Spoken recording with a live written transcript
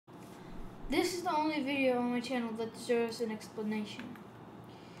This is the only video on my channel that deserves an explanation.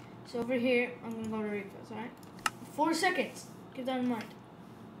 So over here, I'm gonna go to refills, alright? 4 seconds. Keep that in mind.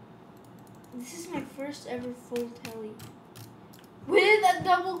 This is my first ever full Telly. With a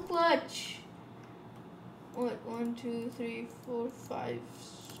double clutch. What? 1, 2, 3, 4, 5.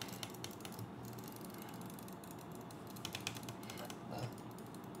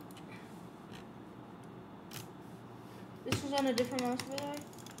 This was on a different mouse, by the way.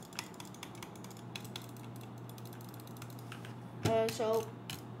 So,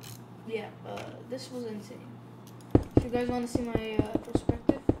 yeah, this was insane. If you guys want to see my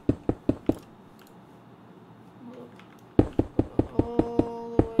perspective,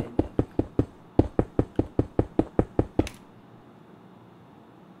 all the way back.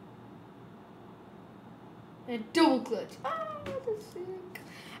 And double clutch. Ah, that's sick.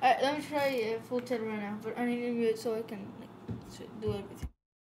 Alright, let me try full tether right now, but I need to mute so I can do everything.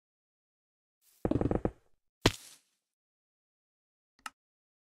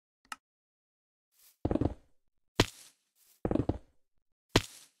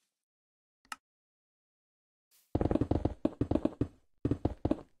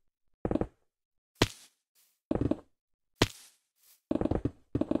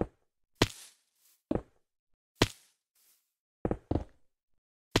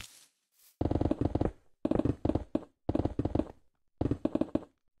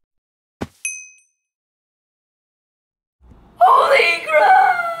 Holy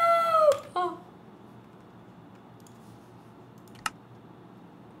crap! Oh.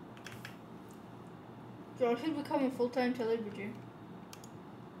 Bro, I should become a full-time Telly Bridger.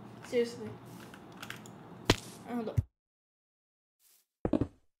 Seriously. Hold up.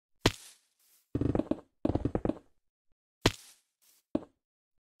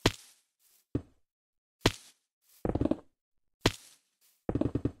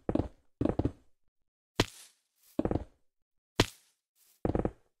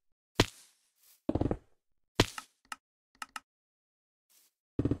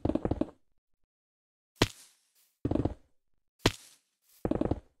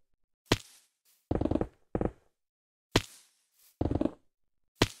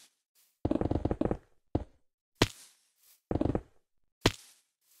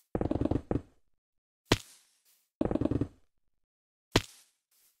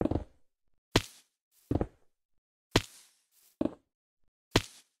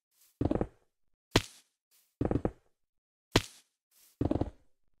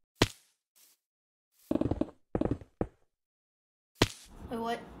 Wait,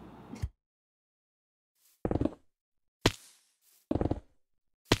 what?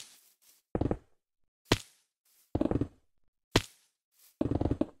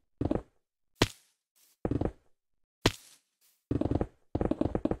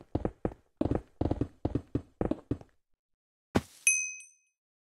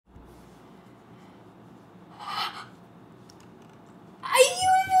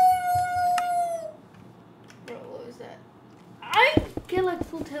 Bro, what was that? I get like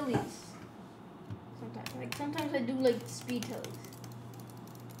full Tellys. Sometimes I do like speed Tellys.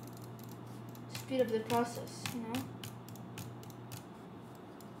 Speed up the process, you know?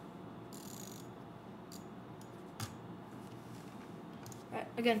 Alright,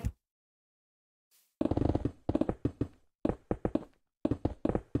 again.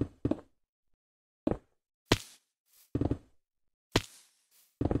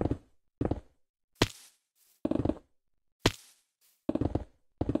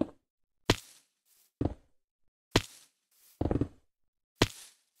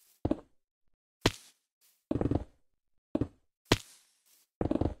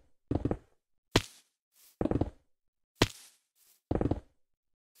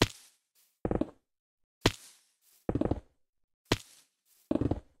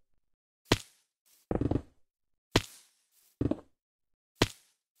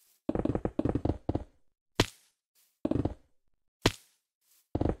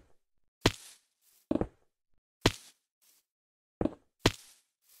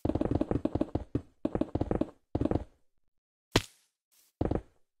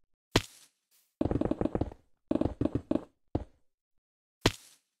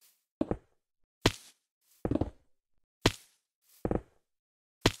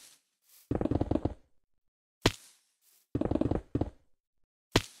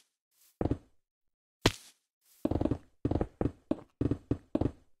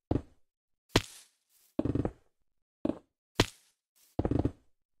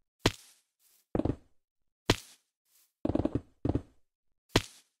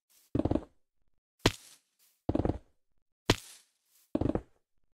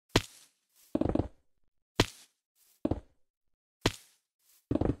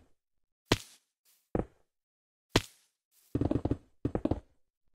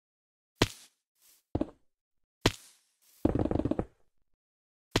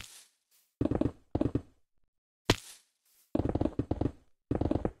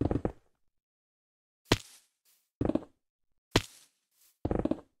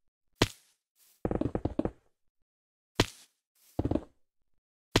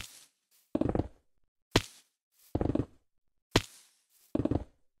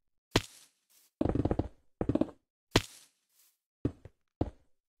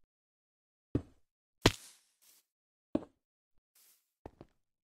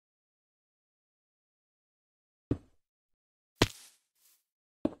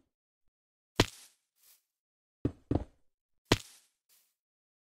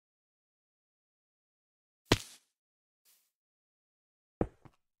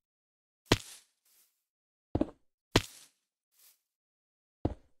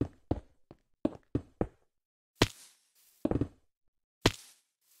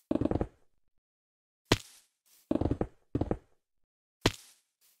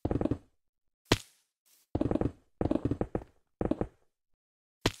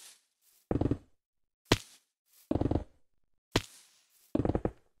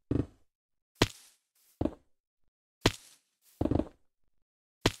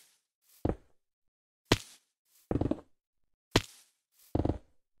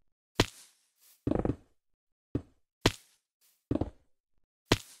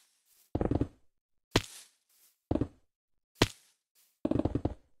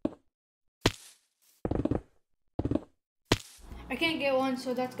 I can't get one,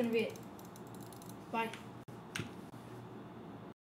 so that's gonna be it. Bye.